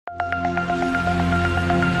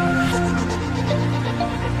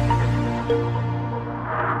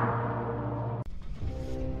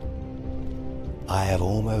I have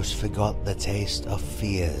almost forgot the taste of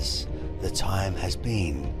fears. The time has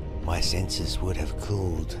been. My senses would have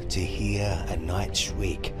cooled to hear a night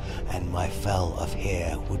shriek, and my fell of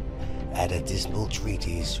hair would at a dismal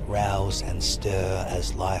treatise rouse and stir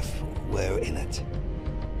as life were in it.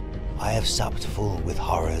 I have supped full with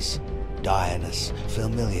horrors. Direness,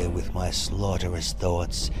 familiar with my slaughterous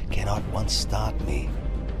thoughts, cannot once start me.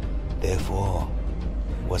 Therefore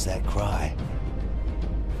was that cry.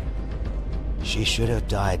 She should have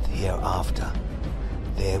died hereafter.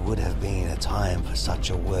 There would have been a time for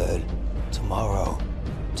such a word. Tomorrow,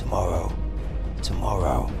 tomorrow,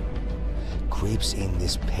 tomorrow. Creeps in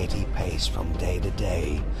this petty pace from day to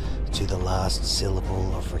day to the last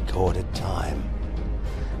syllable of recorded time.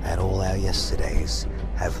 And all our yesterdays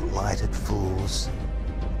have lighted fools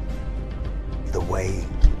the way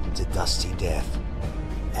to dusty death.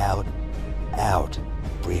 Out, out,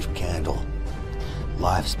 brief candle.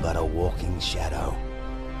 Life's but a walking shadow,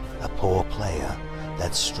 a poor player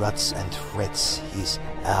that struts and threats his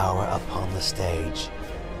hour upon the stage,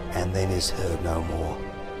 and then is heard no more.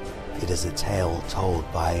 It is a tale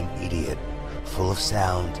told by an idiot, full of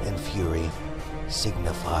sound and fury,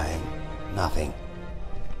 signifying nothing.